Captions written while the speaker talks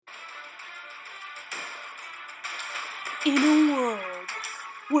In a world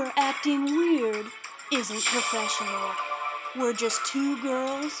where acting weird isn't professional, we're just two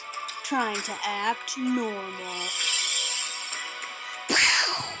girls trying to act normal.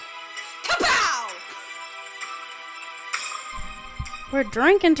 Kapow! We're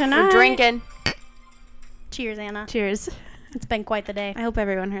drinking tonight. We're drinking. Cheers, Anna. Cheers. It's been quite the day. I hope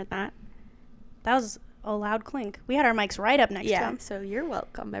everyone heard that. That was a loud clink. We had our mics right up next to them. So you're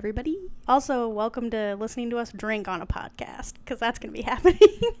welcome, everybody. Also, welcome to listening to us drink on a podcast, because that's going to be happening.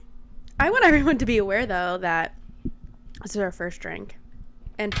 I want everyone to be aware, though, that this is our first drink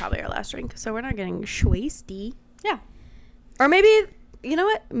and probably our last drink, so we're not getting schwasty. Yeah. Or maybe, you know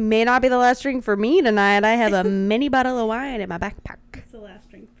what? May not be the last drink for me tonight. I have a mini bottle of wine in my backpack. It's the last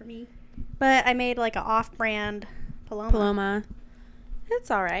drink for me. But I made like an off-brand Paloma.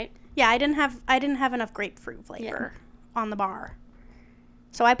 It's all right. Yeah, I didn't have enough grapefruit flavor on the bar.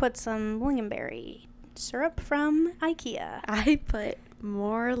 So I put some lingonberry syrup from IKEA. I put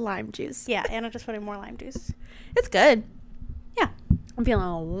more lime juice. Yeah, Anna just put in more lime juice. It's good. Yeah. I'm feeling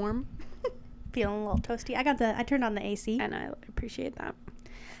a little warm. Feeling a little toasty. I turned on the AC. And I appreciate that.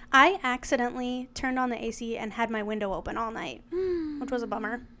 I accidentally turned on the AC and had my window open all night, which was a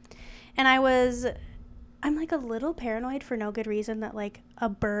bummer. And I'm like a little paranoid for no good reason that like a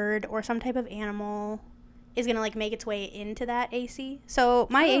bird or some type of animal is going to like make its way into that AC. So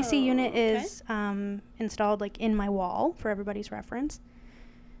my AC unit is installed like in my wall for everybody's reference.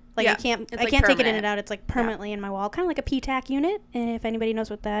 Like I can't take it in and out. It's like permanently in my wall, kind of like a PTAC unit. And if anybody knows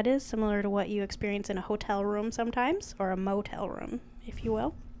what that is, similar to what you experience in a hotel room sometimes, or a motel room, if you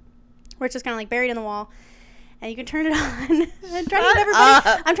will, where it's just kind of like buried in the wall. And you can turn it on. I'm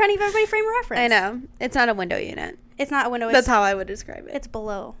trying to give everybody frame of reference. I know. It's not a window unit. It's not a window. That's how I would describe it. It's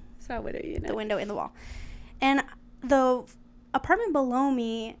below. It's not a window unit. The window in the wall. And the apartment below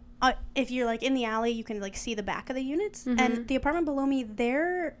me, if you're like in the alley, you can like see the back of the units. Mm-hmm. And the apartment below me,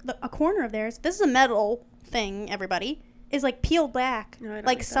 a corner of theirs, this is a metal thing, everybody, is like peeled back. No,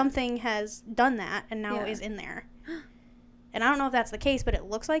 like something has done that and now is in there. And I don't know if that's the case, but it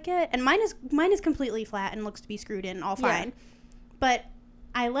looks like it. And mine is completely flat and looks to be screwed in all fine. Yeah. But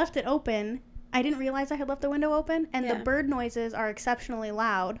I left it open. I didn't realize I had left the window open. And the bird noises are exceptionally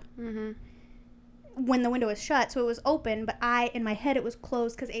loud when the window is shut. So it was open, but in my head, it was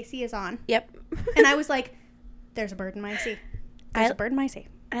closed because AC is on. Yep. And I was like, there's a bird in my AC. There's a bird in my AC.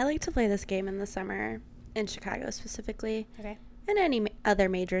 I like to play this game in the summer, in Chicago specifically. Okay. And any other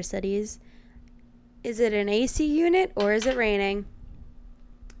major cities. Is it an AC unit or is it raining?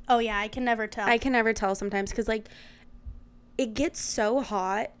 Oh, yeah. I can never tell. I can never tell sometimes because, like, it gets so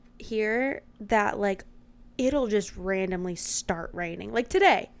hot here that, like, it'll just randomly start raining. Like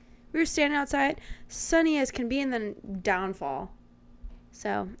today, we were standing outside, sunny as can be, and then downfall.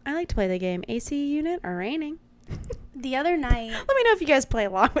 So I like to play the game AC unit or raining. The other night. Let me know if you guys play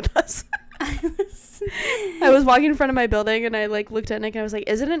along with us. I was walking in front of my building and I like looked at Nick and I was like,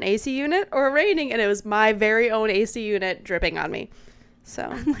 is it an AC unit or raining? And it was my very own AC unit dripping on me. So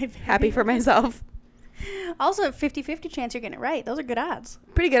happy for myself. Also, 50-50 chance you're getting it right. Those are good odds.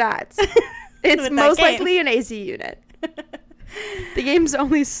 Pretty good odds. It's most likely an AC unit. The game's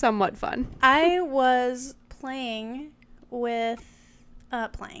only somewhat fun. I was playing with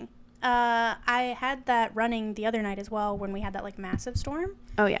I had that running the other night as well when we had that like massive storm.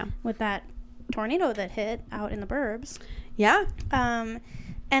 Oh yeah. With that tornado that hit out in the burbs. Yeah. And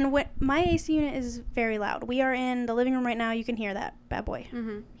my AC unit is very loud. We are in the living room right now. You can hear that bad boy.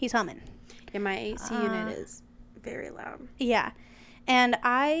 Mm-hmm. He's humming. Yeah, my AC unit is very loud. Yeah. And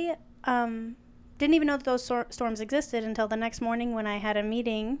I didn't even know that those storms existed until the next morning when I had a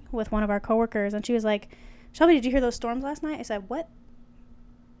meeting with one of our coworkers, and she was like, Shelby, did you hear those storms last night? I said, what?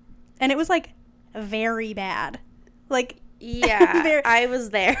 And it was like very bad. Like, yeah, I was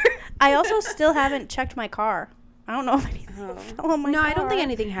there. I also still haven't checked my car. I don't know if anything fell on my car. No, I don't think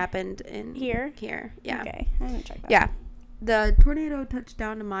anything happened in here. Yeah. Okay, I haven't checked that. Yeah. The tornado touched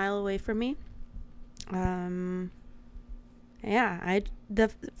down a mile away from me. The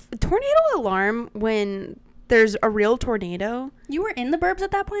tornado alarm when there's a real tornado. You were in the burbs at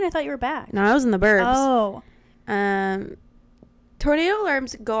that point? I thought you were back. No, I was in the burbs. Oh. Tornado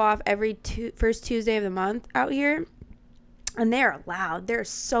alarms go off every first Tuesday of the month out here. And they are loud. They're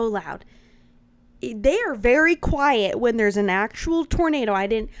so loud. They are very quiet when there's an actual tornado. I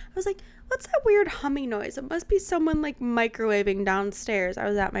was like, what's that weird humming noise? It must be someone like microwaving downstairs. I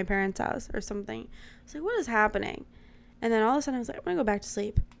was at my parents' house or something. I was like, what is happening? And then all of a sudden I was like, I'm going to go back to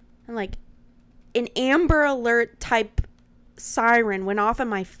sleep. And like an Amber Alert type siren went off on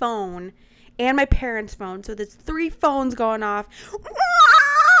my phone and my parents' phone. So there's 3 phones going off.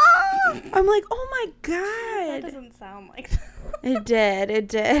 I'm like, oh my That God. doesn't sound like that. It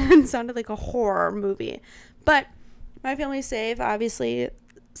did. It sounded like a horror movie. But my family's safe. Obviously,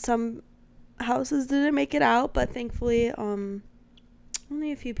 some houses didn't make it out, but thankfully,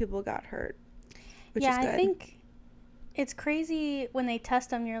 only a few people got hurt, which is good. I think it's crazy when they test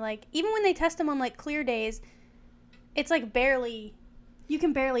them. You're like, even when they test them on like clear days, it's like barely, you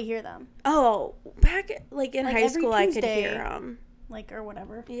can barely hear them. Oh, back like in Like, high every school, I could Tuesday. heir them. Like, or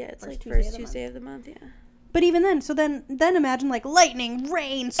whatever. Yeah, it's First like Tuesday first of the Tuesday of the month. Yeah. But even then, so then imagine like lightning,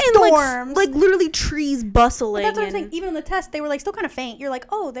 rain, And storms. like literally trees bustling. But that's what I'm saying. and- Even on the test, they were like still kind of faint. You're like,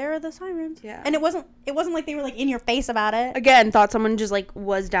 oh, there are the sirens. Yeah. And it wasn't like they were like in your face about it. Again, thought someone just like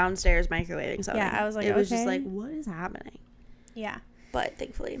was downstairs microwaving something. Yeah, I was like, it was just okay. like, what is happening? Yeah. But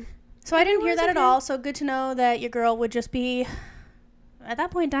thankfully, So I didn't hear was that at okay. all. So good to know that your girl would just be at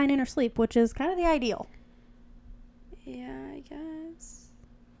that point dying in her sleep, which is kind of the ideal. yeah, I guess.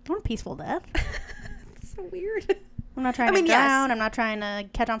 I want a peaceful death. It's so weird. I'm not trying I mean, to yes. drown. I'm not trying to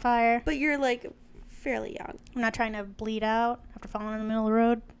catch on fire. But you're like fairly young. I'm not trying to bleed out after falling in the middle of the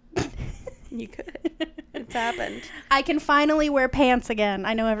road. You could. It's happened. I can finally wear pants again.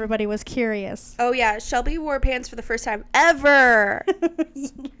 I know everybody was curious. Oh yeah, Shelby wore pants for the first time ever.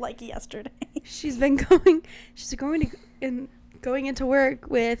 Like yesterday. She's going into work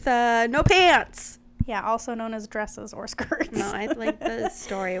with no pants. Yeah, also known as dresses or skirts. No, I like the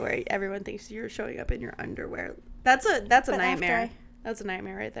story where everyone thinks you're showing up in your underwear. That's a But nightmare. after That's a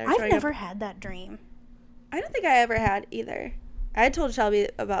nightmare right there. I've showing never up. had that dream. I don't think I ever had either. I told Shelby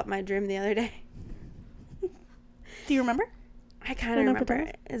about my dream the other day. Do you remember? I kind of Enough to remember tell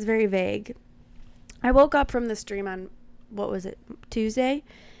it. It's very vague. I woke up from this dream on, what was it, Tuesday?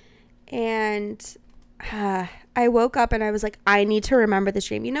 And I woke up and I was like, I need to remember this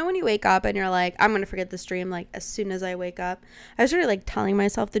dream. You know when you wake up and you're like, I'm going to forget this dream, like, as soon as I wake up? I started, like, telling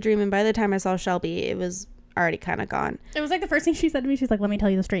myself the dream, and by the time I saw Shelby, it was already kind of gone. It was like the first thing she said to me. She's like, let me tell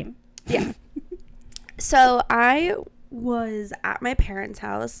you this dream. Yeah. So I was at my parents'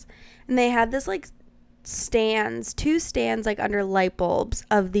 house, and they had this, like, two stands, like, under light bulbs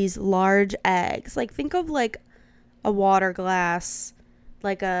of these large eggs. Like, think of, like, a water glass,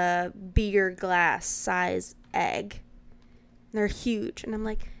 like a beer glass size egg. They're huge. And I'm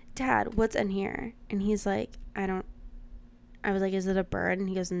like, Dad, what's in here? And he's like, I was like, is it a bird? And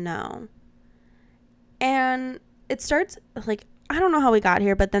he goes, no. And it starts, like, I don't know how we got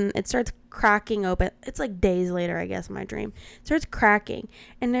here, but then it starts cracking open. It's like days later, I guess, in my dream. It starts cracking,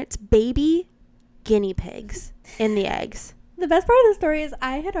 and it's baby guinea pigs in the eggs. The best part of the story is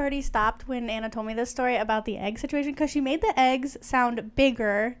I had already stopped when Anna told me this story about the egg situation because she made the eggs sound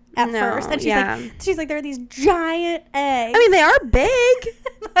bigger at first. And she's like, there are these giant eggs. I mean, they are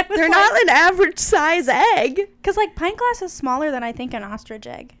big. They're not an average size egg. Because, like, pint glass is smaller than I think an ostrich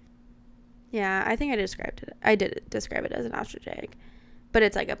egg. Yeah, I think I described it. I did describe it as an ostrich egg, but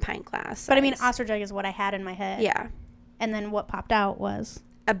it's like a pint glass size. But I mean, ostrich egg is what I had in my head. Yeah. And then what popped out was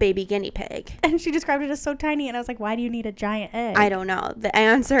A baby guinea pig. And she described it as so tiny, and I was like, why do you need a giant egg? I don't know. The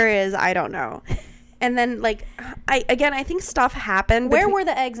answer is I don't know. And then, like, I think stuff happened. Where were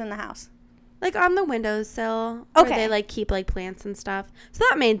the eggs in the house? Like, on the windowsill. Okay. Where they, like, keep, like, plants and stuff. So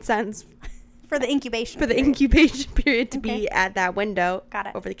that made sense. For the incubation For the period. incubation period to Okay. be at that window. Got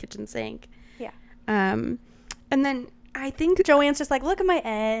it. Over the kitchen sink. Yeah. And then I think... Joanne's just like, look at my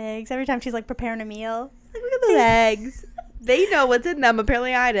eggs. Every time she's, like, preparing a meal. Like, look at those eggs. They know what's in them.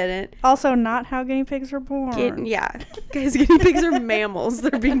 Apparently I didn't. Also, not how guinea pigs were born. Yeah. Guys, guinea pigs are mammals.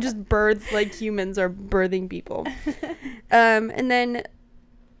 They're being just birthed like humans are birthing people. And then,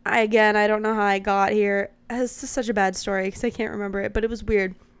 I don't know how I got here. It's just such a bad story because I can't remember it, but it was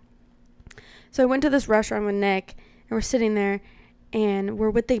weird. So I went to this restaurant with Nick, and we're sitting there, and we're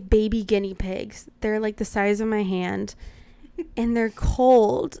with the baby guinea pigs. They're like the size of my hand, and they're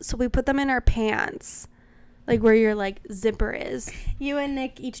cold. So we put them in our pants. Like where your like zipper is. You and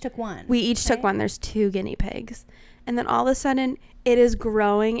Nick each took one. We each took one. There's 2 guinea pigs. And then all of a sudden, it is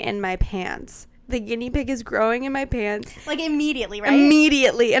growing in my pants. The guinea pig is growing in my pants. Like immediately, right?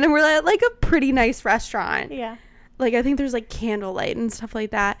 Immediately. And we're at like a pretty nice restaurant. Yeah. Like I think there's like candlelight and stuff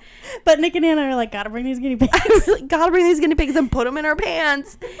like that. But Nick and Anna are like, gotta bring these guinea pigs. I was like, gotta bring these guinea pigs and put them in our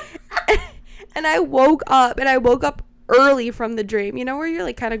pants. And I woke up early from the dream, you know, where you're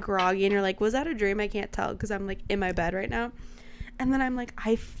like kind of groggy and you're like, was that a dream? I can't tell because I'm like in my bed right now. And then I'm like,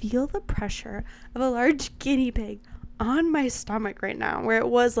 I feel the pressure of a large guinea pig on my stomach right now, where it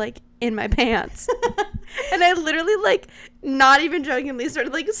was like in my pants. And I literally, like, not even jokingly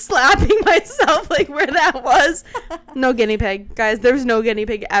started like slapping myself like where that was. No guinea pig, guys. There's no guinea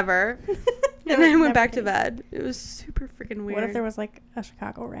pig ever. And then I went back to bed. It was super freaking weird. What if there was like a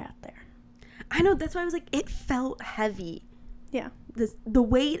Chicago rat there? I know, that's why I was like, it felt heavy. Yeah. The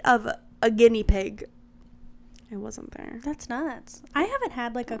weight of a guinea pig. It wasn't there. That's nuts. I haven't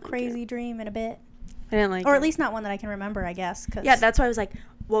had like a crazy dream in a bit. I didn't like Or it. at least not one that I can remember, I guess. Yeah, that's why I was like,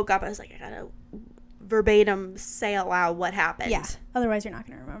 woke up. I was like, I gotta verbatim say out loud what happened. Yeah. Otherwise, you're not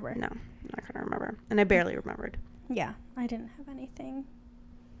going to remember. No, I'm not gonna remember. And I barely remembered. Yeah. I didn't have anything.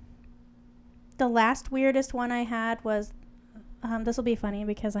 The last weirdest one I had was, this will be funny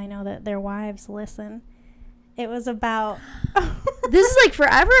because I know that their wives listen. It was about... This is like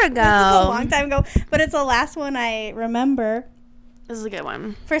forever ago. This is a long time ago. But it's the last one I remember. This is a good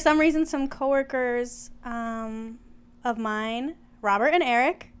one. For some reason, some coworkers of mine, Robert and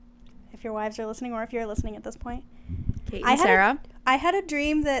Eric, if your wives are listening or if you're listening at this point. Kate and Sarah. I had a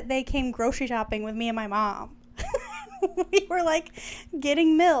dream that they came grocery shopping with me and my mom. We were like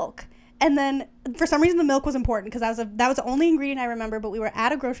getting milk. And then for some reason the milk was important because that was the only ingredient I remember, but we were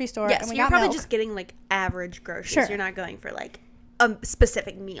at a grocery store and we you're got probably milk. just getting like average groceries. Sure. You're not going for like a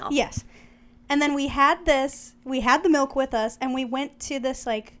specific meal. Yes. And then we had the milk with us and we went to this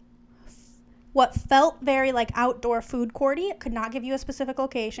like what felt very like outdoor food courty. It could not give you a specific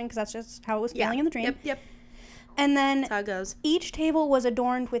location because that's just how it was feeling in the dream. Yep. And then That's how it goes. each table was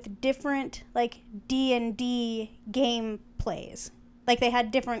adorned with different like D&D game plays. Like they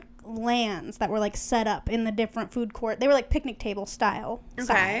had different lands that were like set up in the different food court. They were like picnic table style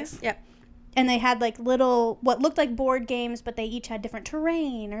size. Yep. And they had like little what looked like board games, but they each had different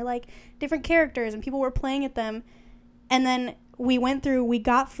terrain or like different characters and people were playing at them. And then we went through, we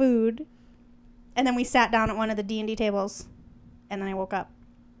got food, and then we sat down at one of the D&D tables, and then I woke up.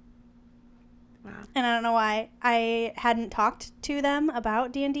 Wow. And I don't know why. I hadn't talked to them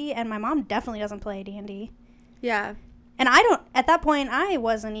about D&D, and my mom definitely doesn't play D&D. Yeah. And I don't, at that point, I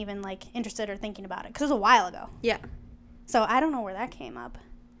wasn't even, like, interested or thinking about it, because it was a while ago. Yeah. So I don't know where that came up.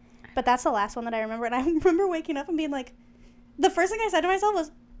 But that's the last one that I remember, and I remember waking up and being like, the first thing I said to myself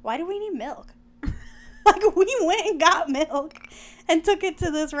was, why do we need milk? Like, we went and got milk and took it to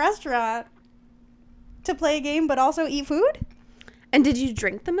this restaurant to play a game, but also eat food? And did you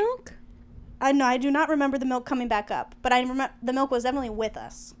drink the milk? No, I do not remember the milk coming back up, but I remember the milk was definitely with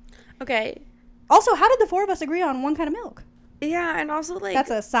us. Okay. Also, how did the four of us agree on one kind of milk? Yeah, and also, like...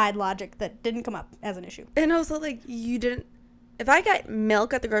 That's a side logic that didn't come up as an issue. And also, like, you didn't... If I got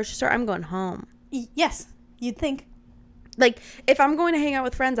milk at the grocery store, I'm going home. Yes, you'd think. Like, if I'm going to hang out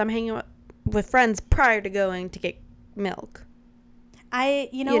with friends, I'm hanging out with friends prior to going to get milk.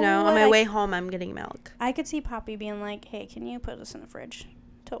 You know, on my way home, I'm getting milk. I could see Poppy being like, hey, can you put this in the fridge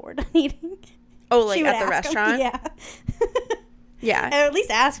till we're done eating? Oh, like She would at the ask 'em. restaurant? Yeah. Yeah. Or at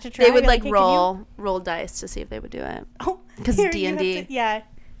least ask to try. They would, Be like, hey, can roll dice to see if they would do it. you- 'Cause here, D&D. Yeah.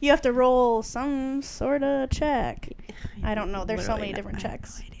 You have to roll some sort of check. I don't know. There's so many different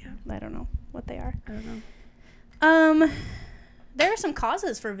checks. I have no idea. I don't know what they are. I don't know. There are some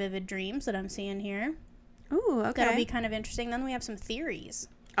causes for vivid dreams that I'm seeing here. Ooh, okay. That'll be kind of interesting. Then we have some theories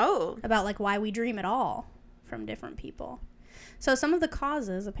Oh. about like why we dream at all from different people. So some of the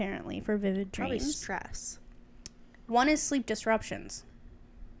causes apparently for vivid Probably dreams. stress. One is sleep disruptions.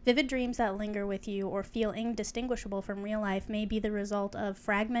 Vivid dreams that linger with you or feel indistinguishable from real life may be the result of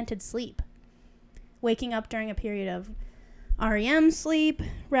fragmented sleep. Waking up during a period of REM sleep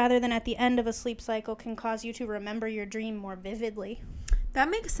rather than at the end of a sleep cycle can cause you to remember your dream more vividly. That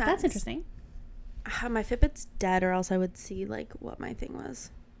makes sense. That's interesting. My Fitbit's dead, or else I would see, like, what my thing was.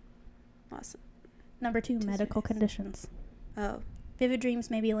 Awesome. Number 2, medical days. conditions. Oh. Vivid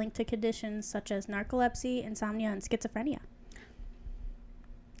dreams may be linked to conditions such as narcolepsy, insomnia, and schizophrenia.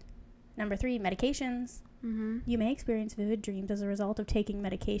 Number 3, medications. Mm-hmm. You may experience vivid dreams as a result of taking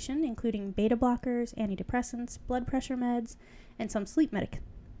medication, including beta blockers, antidepressants, blood pressure meds, and some sleep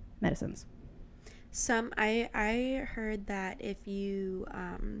medicines. I heard that if you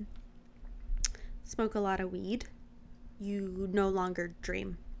smoke a lot of weed, you no longer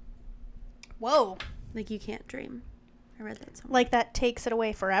dream. Whoa. Like, you can't dream. I read that somewhere. Like that takes it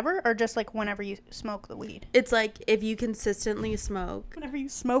away forever, or just like whenever you smoke the weed? It's like if you consistently smoke. Whenever you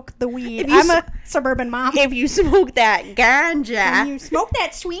smoke the weed. If you I'm a suburban mom. If you smoke that ganja. When you smoke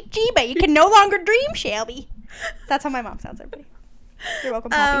that sweet Jeeba, you can no longer dream, Shelby. That's how my mom sounds, everybody. You're welcome,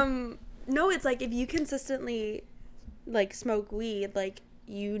 Poppy. No, it's like if you consistently, like, smoke weed, like,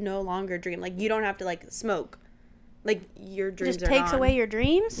 you no longer dream. Like, you don't have to, like, smoke. Like, your dreams Just are takes gone. away your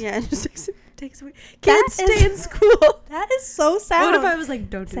dreams? Yeah, it just takes away. That Kids stay in school. That is so sad. What if I was like,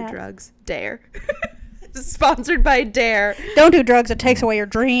 don't do Sad. drugs? Dare. Sponsored by Dare. Don't do drugs, it takes away your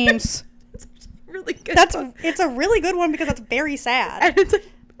dreams. It's really good. It's a really good one because that's very sad. And it's like,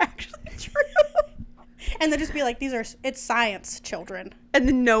 actually true. And then just be like, it's science, children. And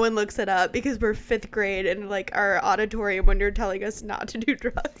then no one looks it up because we're 5th grade and like our auditorium when you're telling us not to do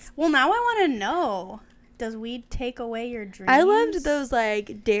drugs. Well, now I want to know. Does weed take away your dreams? I loved those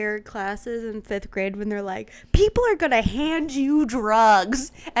like dare classes in 5th grade when they're like, people are gonna hand you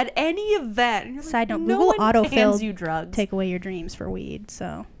drugs at any event. And you're like, Side note, no Google one autofill hands you drugs. take away your dreams for weed,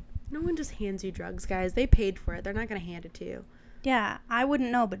 so. No one just hands you drugs, guys. They paid for it. They're not gonna hand it to you. Yeah, I wouldn't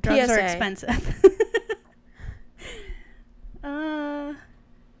know, but drugs are PSA. expensive.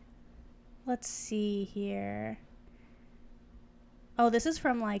 Let's see here. Oh, this is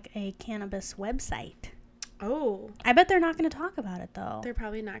from like a cannabis website. Oh. I bet they're not going to talk about it though. They're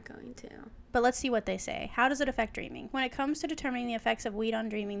probably not going to. But let's see what they say. How does it affect dreaming? When it comes to determining the effects of weed on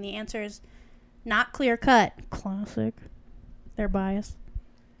dreaming, the answer is not clear cut. Classic. They're biased.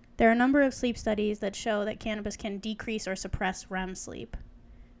 There are a number of sleep studies that show that cannabis can decrease or suppress REM sleep.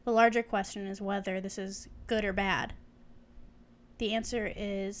 The larger question is whether this is good or bad. The answer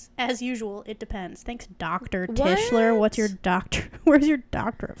is, as usual, it depends. Thanks, Dr. Tischler. What's your doctor? Where's your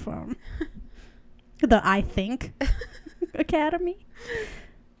doctorate from? The I Think Academy.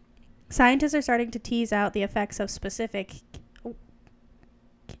 Scientists are starting to tease out the effects of specific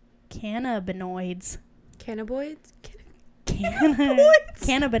cannabinoids. Cannabinoids?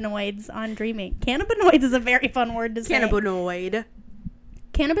 Cannabinoids on dreaming. Cannabinoids is a very fun word to say. Cannabinoid.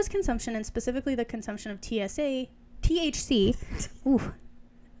 Cannabis consumption, and specifically the consumption of THC, ooh,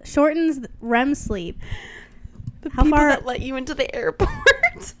 shortens REM sleep. How far that let you into the airport?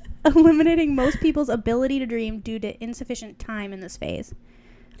 Eliminating most people's ability to dream due to insufficient time in this phase.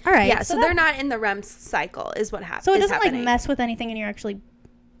 All right. Yeah, so they're not in the REM cycle is what happens. So it doesn't like mess with anything in your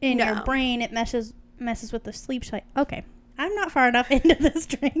your brain. It messes with the sleep cycle. Okay. I'm not far enough into this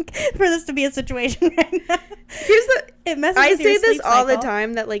drink for this to be a situation right now. I say this all the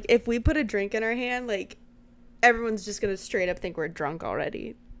time that like if we put a drink in our hand, like everyone's just gonna straight up think we're drunk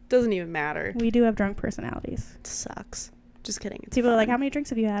already. Doesn't even matter. We do have drunk personalities. It sucks. Just kidding. It's People fun. are like, how many drinks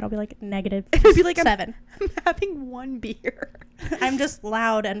have you had? I'll be like, negative. I'll be like, 7. I'm having 1 beer. I'm just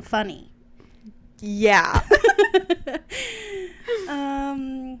loud and funny. Yeah.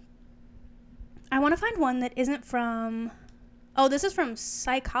 I want to find one that isn't from... Oh, this is from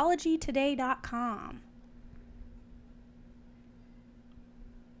psychologytoday.com.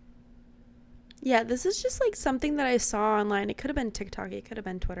 Yeah, this is just like something that I saw online. It could have been TikTok. It could have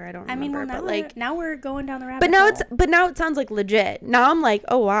been Twitter. I don't remember. Now we're going down the rabbit hole. But now it sounds like legit. Now I'm like,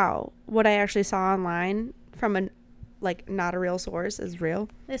 oh wow, what I actually saw online from a like not a real source is real.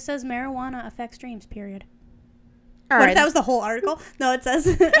 This says marijuana affects dreams. Period. All what right. if that was the whole article? No, it says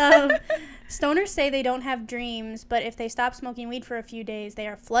stoners say they don't have dreams, but if they stop smoking weed for a few days, they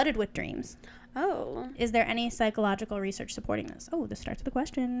are flooded with dreams. Oh. Is there any psychological research supporting this? Oh, this starts with a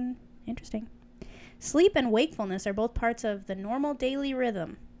question. Interesting. Sleep and wakefulness are both parts of the normal daily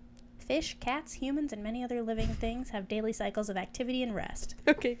rhythm. Fish, cats, humans, and many other living things have daily cycles of activity and rest.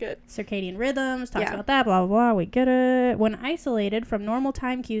 Okay, good. Circadian rhythms, talks about that, blah, blah, blah. We get it. When isolated from normal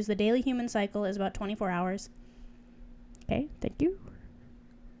time cues, the daily human cycle is about 24 hours. Okay, thank you.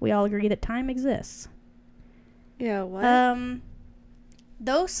 We all agree that time exists. Yeah, what?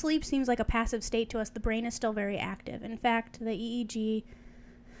 Though sleep seems like a passive state to us, the brain is still very active. In fact, the EEG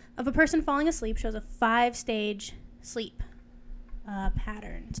of a person falling asleep shows a 5-stage sleep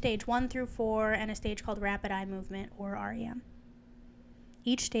pattern. Stage 1 through 4 and a stage called rapid eye movement, or REM.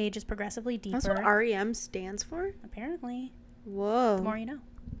 Each stage is progressively deeper. That's what REM stands for? Apparently. Whoa. The more you know.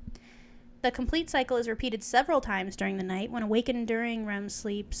 The complete cycle is repeated several times during the night. When awakened during REM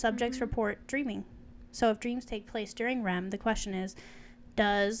sleep, subjects report dreaming. So if dreams take place during REM, the question is,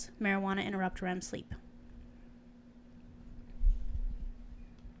 does marijuana interrupt REM sleep?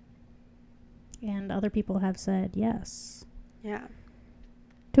 And other people have said yes. Yeah.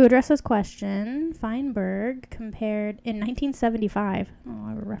 To address this question, Feinberg compared, in 1975,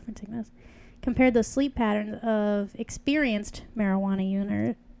 we're referencing this, compared the sleep patterns of experienced marijuana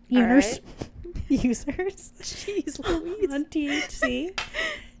users Jeez Louise. on THC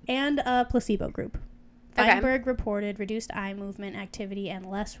and a placebo group. Feinberg reported reduced eye movement activity and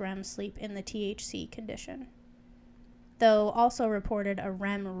less REM sleep in the THC condition, though also reported a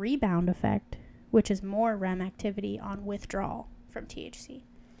REM rebound effect, which is more REM activity on withdrawal from THC.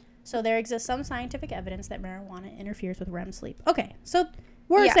 So there exists some scientific evidence that marijuana interferes with REM sleep. Okay, so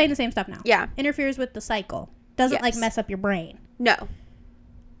we're saying the same stuff now. Yeah. Interferes with the cycle. Doesn't, like, mess up your brain. No.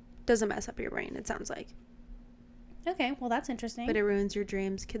 Doesn't mess up your brain, it sounds like. Okay, well, that's interesting. But it ruins your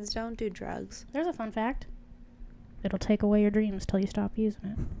dreams. Kids don't do drugs. There's a fun fact. It'll take away your dreams till you stop using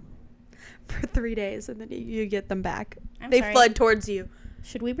it. For 3 days, and then you get them back. They flood towards you.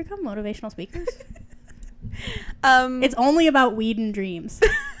 Should we become motivational speakers? It's only about weed and dreams.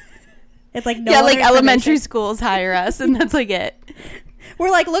 It's like no yeah, like other elementary information. schools hire us, and that's like it.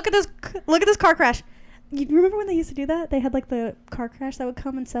 We're like, look at this car crash. You remember when they used to do that? They had like the car crash that would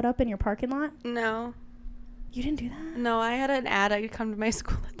come and set up in your parking lot. No. You didn't do that? No, I had an addict come to my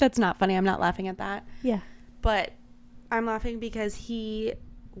school. That's not funny. I'm not laughing at that. Yeah. But I'm laughing because he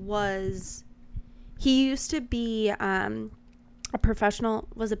used to be a professional,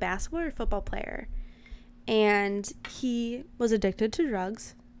 was a basketball or football player. And he was addicted to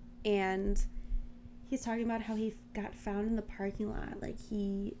drugs. And he's talking about how he got found in the parking lot. Like,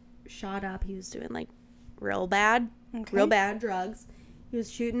 he shot up. He was doing, like, real bad drugs. He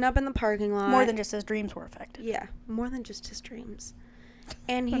was shooting up in the parking lot. More than just his dreams were affected. Yeah, more than just his dreams.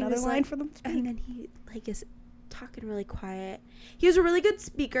 And he Another was line like, for them to speak. and then he like is talking really quiet. He was a really good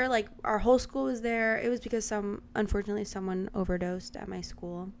speaker. Like, our whole school was there. It was because unfortunately someone overdosed at my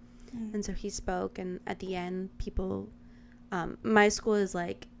school, and so he spoke. And at the end, people, my school is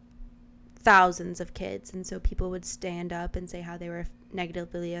like thousands of kids, and so people would stand up and say how they were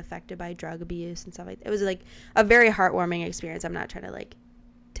negatively affected by drug abuse and stuff like that. It was like a very heartwarming experience. I'm not trying to like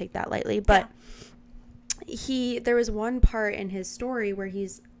take that lightly, but there was one part in his story where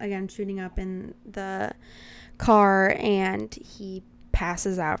he's again shooting up in the car and he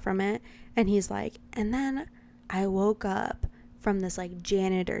passes out from it, and he's like, and then I woke up from this like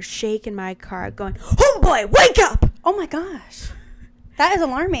janitor shaking my car going, homeboy, wake up. Oh my gosh. That is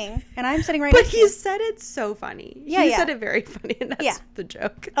alarming. And I'm sitting right But next to he you. said it so funny. Yeah, He yeah. said it very funny, and that's Yeah. the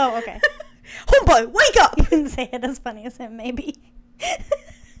joke. Oh, okay. Homeboy, wake up! You didn't say it as funny as him, maybe.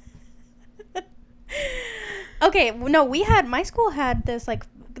 Okay, no, my school had this, like,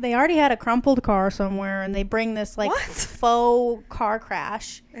 they already had a crumpled car somewhere, and they bring this, like, What? faux car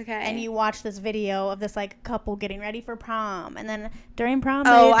crash. Okay. And you watch this video of this, like, couple getting ready for prom. And then during prom,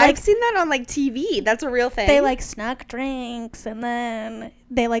 I've seen that on like TV. That's a real thing. they, like, snuck drinks, and then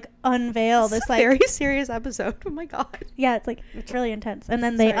they, like, unveil This this, is a like... very serious episode. Oh my god. Yeah, it's really intense. And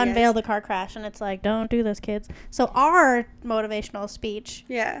then they Sorry, unveil guys. the car crash, and it's like, don't do this, kids. So our motivational speech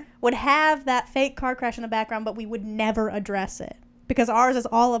Yeah. would have that fake car crash in the background, but we would never address it because ours is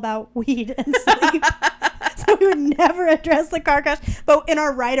all about weed and sleep. So we would never address the car crash. But in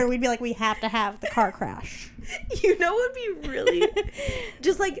our writer, we'd be like, we have to have the car crash. You know what would be really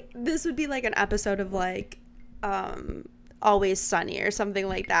just like this would be like an episode of like Always Sunny or something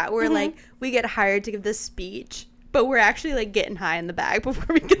like that, where like we get hired to give this speech, but we're actually like getting high in the bag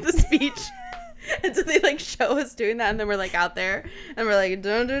before we get the speech. And so they like show us doing that, and then we're like out there and we're like,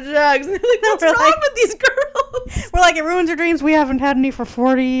 don't do drugs. And they're like, what's We're wrong like- with these girls? We're like, it ruins your dreams. We haven't had any for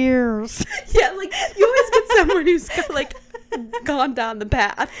 40 years. Yeah, like you always get someone who's got, like gone down the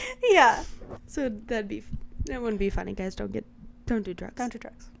path. Yeah. So that wouldn't be funny, guys. Don't do drugs. Don't do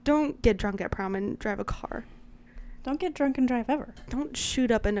drugs. Don't get drunk at prom and drive a car. Don't get drunk and drive ever. Don't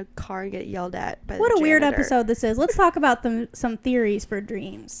shoot up in a car and get yelled at by What the a weird janitor. episode this is. Let's talk about some theories for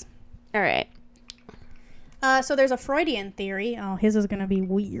dreams. All right. So there's a Freudian theory. Oh, his is going to be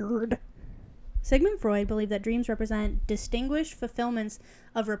weird. Sigmund Freud believed that dreams represent distinguished fulfillments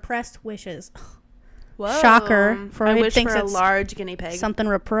of repressed wishes. Whoa. Shocker. I Freud wish thinks for a it's large guinea pig. Something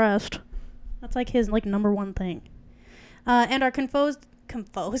repressed. That's like his number one thing. And are composed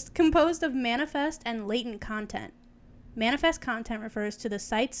of manifest and latent content. Manifest content refers to the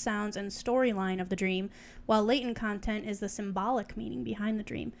sights, sounds, and storyline of the dream, while latent content is the symbolic meaning behind the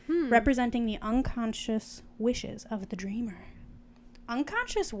dream, representing the unconscious wishes of the dreamer.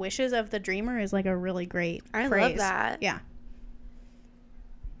 Unconscious wishes of the dreamer is like a really great I phrase. love that. Yeah.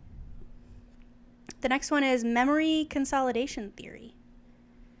 The next one is memory consolidation theory.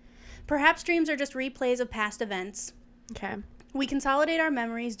 Perhaps dreams are just replays of past events. Okay. We consolidate our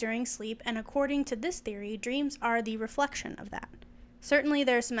memories during sleep, and according to this theory, dreams are the reflection of that. Certainly,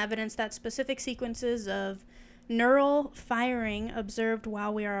 there's some evidence that specific sequences of neural firing observed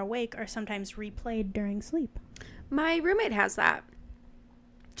while we are awake are sometimes replayed during sleep. My roommate has that.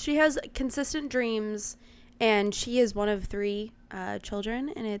 She has consistent dreams, and she is one of 3 children,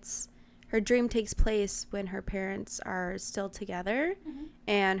 and her dream takes place when her parents are still together,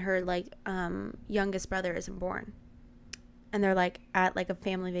 and her youngest brother isn't born. And they're like at like a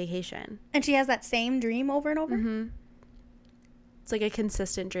family vacation. And she has that same dream over and over? Mm-hmm. It's like a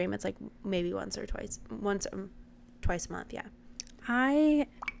consistent dream. It's like maybe twice a month. Yeah. I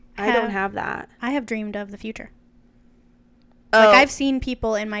don't have that. I have dreamed of the future. Oh, Like, I've seen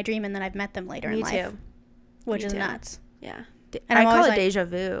people in my dream, and then I've met them later in me life. too. Which Me is too. nuts. Yeah. And I I'm call always it like- deja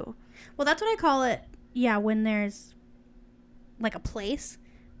vu. Well, that's what I call it, yeah, when there's, like, a place.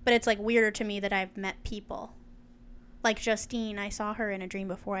 But it's, like, weirder to me that I've met people. Like Justine, I saw her in a dream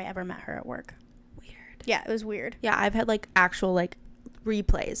before I ever met her at work. Weird. Yeah, it was weird. Yeah, I've had like actual like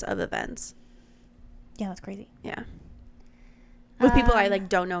replays of events. Yeah, that's crazy. Yeah. With people I like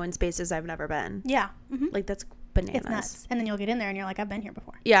don't know in spaces I've never been. Yeah. Mm-hmm. Like that's bananas. It's nuts. And then you'll get in there and you're like, I've been here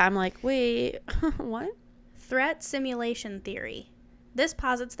before. Yeah, I'm like, wait, what? Threat simulation theory. This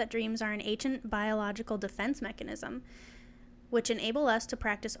posits that dreams are an ancient biological defense mechanism which enable us to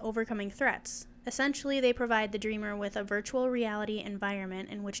practice overcoming threats. Essentially, they provide the dreamer with a virtual reality environment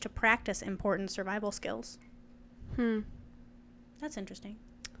in which to practice important survival skills. That's interesting.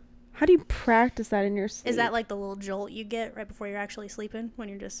 How do you practice that in your sleep? Is that like the little jolt you get right before you're actually sleeping when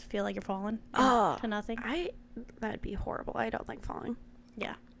you just feel like you're falling to nothing? That'd be horrible. I don't like falling.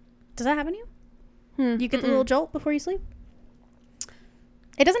 Yeah. Does that happen to you? You get the little jolt before you sleep?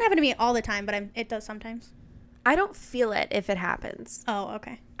 It doesn't happen to me all the time, but it does sometimes. I don't feel it if it happens. Oh,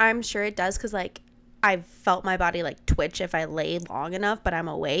 okay. I'm sure it does because, like, I've felt my body, like, twitch if I lay long enough, but I'm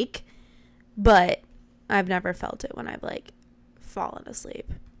awake. But I've never felt it when I've, like, fallen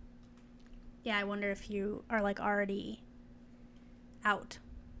asleep. Yeah, I wonder if you are, like, already out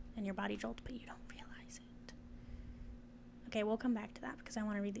and your body jolts, but you don't realize it. Okay, we'll come back to that because I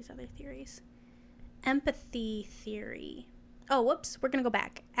want to read these other theories. Empathy theory. Oh, whoops. We're going to go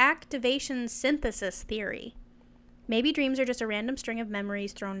back. Activation synthesis theory. Maybe dreams are just a random string of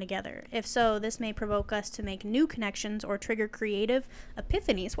memories thrown together. If so, this may provoke us to make new connections or trigger creative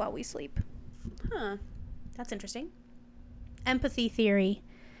epiphanies while we sleep. Huh. That's interesting. Empathy theory.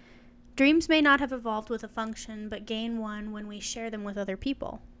 Dreams may not have evolved with a function, but gain one when we share them with other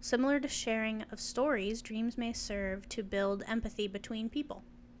people. Similar to sharing of stories, dreams may serve to build empathy between people.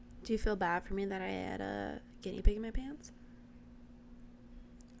 Do you feel bad for me that I had a guinea pig in my pants?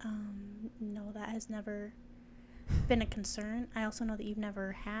 No, that has never been a concern. I also know that you've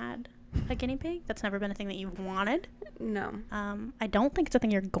never had a guinea pig. That's never been a thing that you've wanted. No. I don't think it's a thing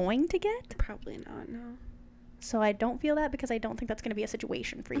you're going to get. Probably not, no. So I don't feel that because I don't think that's going to be a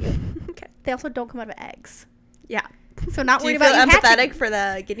situation for you. Okay. They also don't come out of eggs. Yeah. So not Do worried you feel about you empathetic for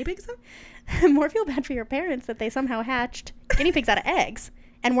the guinea pigs, though? More feel bad for your parents that they somehow hatched guinea pigs out of eggs.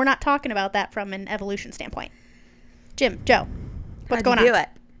 And we're not talking about that from an evolution standpoint. Joe, what's going on? Do it.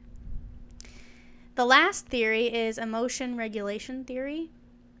 The last theory is emotion regulation theory.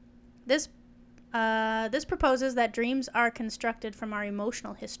 This proposes that dreams are constructed from our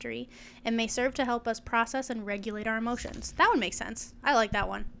emotional history and may serve to help us process and regulate our emotions. That would make sense. I like that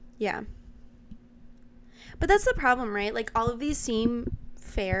one. Yeah. But that's the problem, right? Like, all of these seem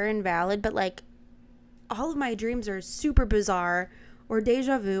fair and valid, but, like, all of my dreams are super bizarre or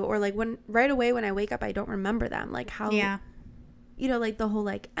deja vu, or, like, right away when I wake up, I don't remember them. Like, how... Yeah. You know, like, the whole,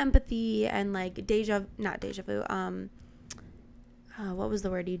 like, empathy and, like, not deja vu, what was the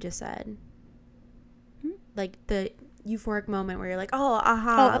word you just said? Like, the euphoric moment where you're like, oh,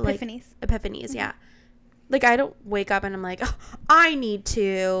 aha. Oh, epiphanies. Like, epiphanies, yeah. Like, I don't wake up and I'm like, oh, I need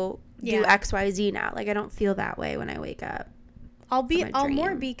to do X, Y, Z now. Like, I don't feel that way when I wake up. I'll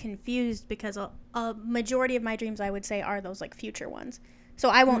more be confused because a majority of my dreams, I would say, are those, like, future ones. So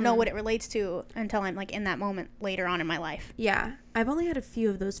I won't know what it relates to until I'm, like, in that moment later on in my life. Yeah. I've only had a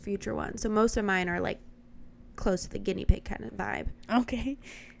few of those future ones. So most of mine are, like, close to the guinea pig kind of vibe. Okay.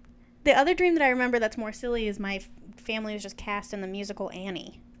 The other dream that I remember that's more silly is my family was just cast in the musical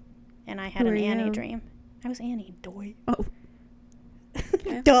Annie. And I had an Annie dream. I was Annie. Doy. Oh.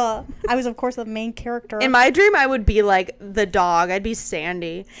 Okay. Duh. I was, of course, the main character. In my dream, I would be, like, the dog. I'd be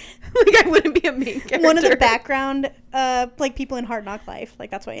Sandy. Like, I wouldn't be a main character. One of the background, like, people in Hard Knock Life.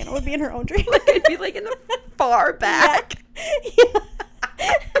 Like, that's why Anna would be in her own dream. Like, I'd be, like, in the far back. Yeah.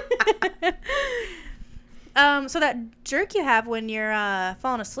 So that jerk you have when you're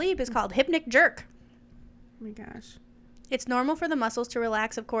falling asleep is called hypnic jerk. Oh, my gosh. It's normal for the muscles to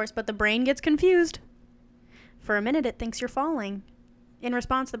relax, of course, but the brain gets confused. For a minute, it thinks you're falling. In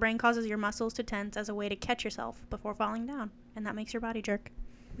response, the brain causes your muscles to tense as a way to catch yourself before falling down, and that makes your body jerk.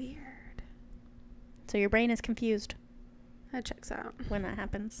 Weird. So your brain is confused. That checks out. When that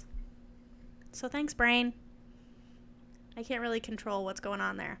happens. So thanks, brain. I can't really control what's going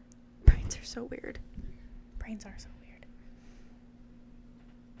on there. Brains are so weird. Brains are so weird.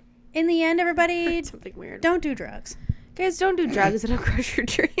 In the end, everybody, something weird. Don't do drugs. Guys, don't do drugs. It'll crush your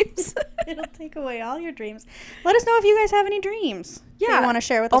dreams. It'll take away all your dreams. Let us know if you guys have any dreams. Yeah. You want to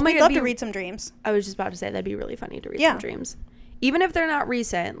share with us. We'd love to read some dreams. I was just about to say that'd be really funny to read some dreams. Even if they're not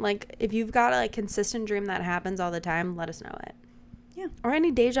recent. Like, if you've got a like, consistent dream that happens all the time, let us know it. Yeah. Or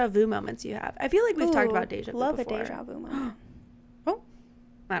any deja vu moments you have. I feel like we've talked about deja vu before. Love a deja vu moment. Oh.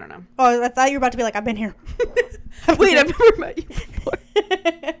 I don't know. Oh, I thought you were about to be like, I've been here. Wait, I've never met you before.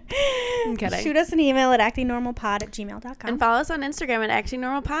 I'm kidding. Shoot us an email at actingnormalpod@gmail.com. And follow us on Instagram at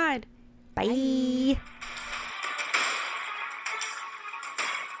actingnormalpod. Bye.